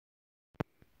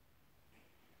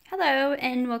Hello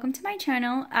and welcome to my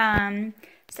channel.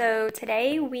 So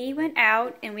today we went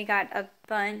out and we got a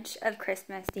bunch of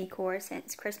Christmas decor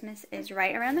since Christmas is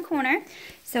right around the corner.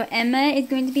 So Emma is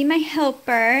going to be my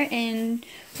helper and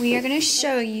we are going to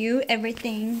show you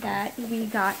everything that we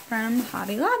got from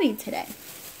Hobby Lobby today.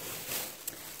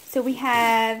 So we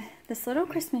have this little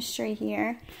Christmas tree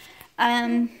here. I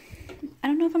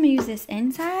don't know if I'm going to use this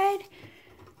inside.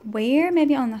 Where?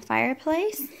 Maybe on the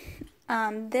fireplace.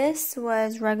 This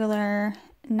was regular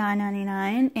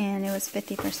 $9.99 and it was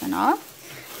 50%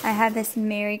 off. I have this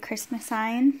Merry Christmas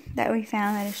sign that we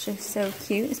found that is just so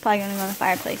cute. It's probably going to go on the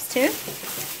fireplace too.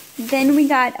 Then we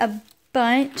got a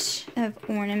bunch of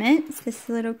ornaments. This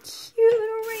little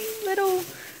cute little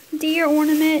deer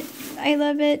ornament. I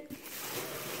love it.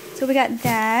 So we got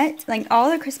that. Like all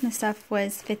the Christmas stuff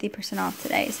was 50% off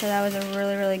today. So that was a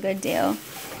really good deal.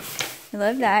 I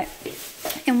love that.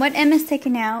 And what Emma's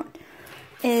taking out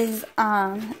is we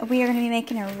are going to be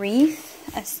making a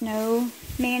wreath, a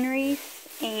snowman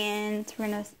wreath, and we're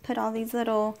going to put all these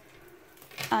little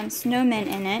snowmen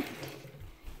in it.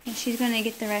 And she's going to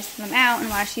get the rest of them out, and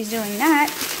while she's doing that,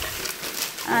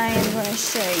 I am going to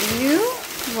show you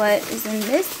what is in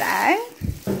this bag.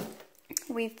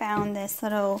 We found this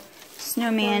little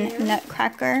snowman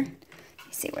nutcracker.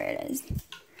 Let's see where it is.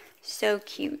 So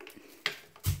cute.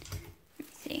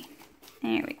 Let's see.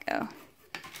 There we go.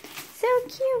 So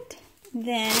cute.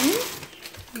 Then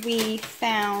we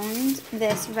found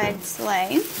this red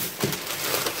sleigh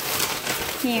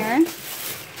here.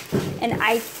 And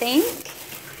I think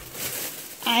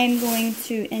I'm going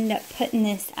to end up putting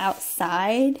this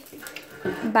outside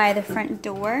by the front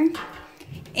door.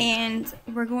 And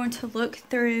we're going to look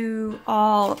through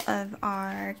all of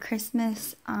our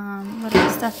Christmas little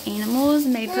stuffed animals.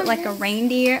 Maybe put like a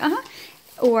reindeer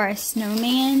or a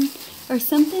snowman or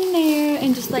something there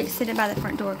and just like sit it by the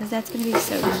front door because that's going to be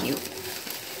so cute.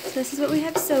 So this is what we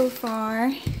have so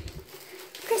far.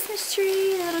 Christmas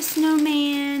tree, a little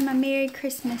snowman, my Merry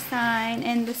Christmas sign,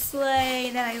 and the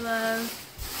sleigh that I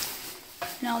love.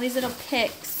 And all these little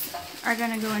picks are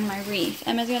going to go in my wreath.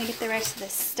 Emma's going to get the rest of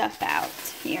this stuff out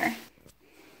here.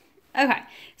 Okay,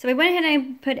 so we went ahead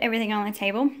and put everything on the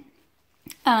table.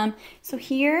 So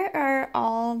here are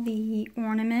all the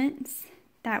ornaments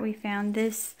that we found.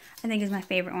 This, I think, is my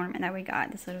favorite ornament that we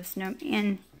got. This little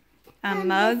snowman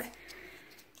mug.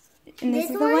 And this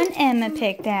is the one Emma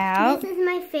picked out. This is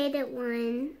my favorite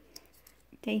one.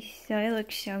 It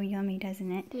looks so yummy,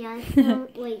 doesn't it? Yeah, so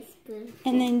wait, spoon.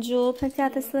 And then Jewel picked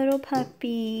out this little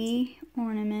puppy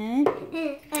ornament.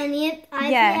 And yep, I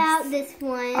picked out this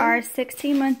one. Our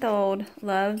 16-month-old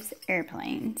loves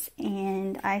airplanes.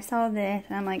 And I saw this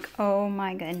and I'm like, oh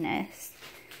my goodness.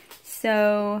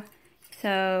 So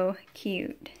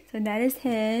cute. So that is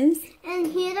his. And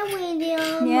here's a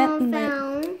radio Mom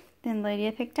found. Then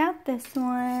Lydia picked out this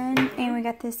one. And we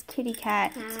got this kitty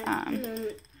cat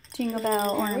jingle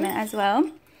bell ornament as well.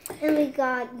 And we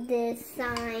got this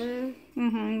sign.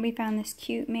 We found this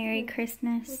cute Merry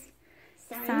Christmas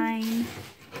sign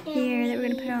here that we're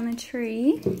going to put on the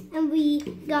tree. And we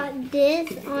got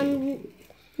this on...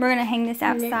 We're going to hang this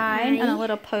outside on a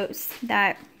little post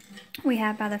that we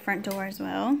have by the front door as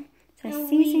well. So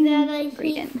season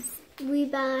greetings. We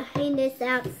better hang this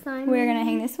outside. We're going to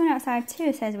hang this one outside too.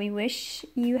 It says, we wish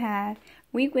you a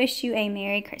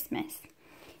Merry Christmas.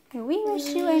 We wish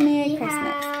you a Merry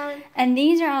Christmas. And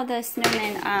these are all the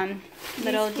snowman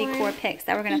little decor picks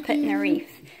that we're going to put in the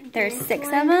wreath. There's 6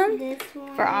 of them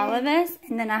for all of us.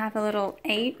 And then I have a little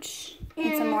H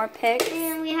and some more picks.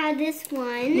 And we have this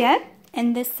one. Yep.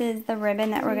 And this is the ribbon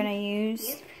that we're going to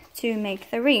use to make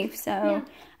the wreath. So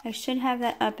I should have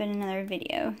that up in another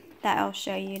video that I'll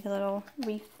show you the little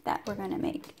wreath that we're going to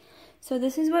make. So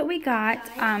this is what we got.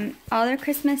 All their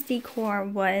Christmas decor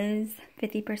was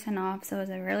 50% off, so it was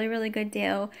a really good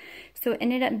deal. So it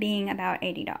ended up being about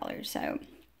 $80. So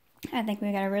I think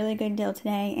we got a really good deal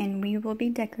today, and we will be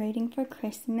decorating for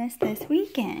Christmas this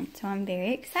weekend. So I'm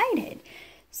very excited.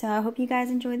 So I hope you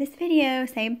guys enjoy this video.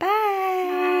 Say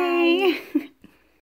bye. Bye.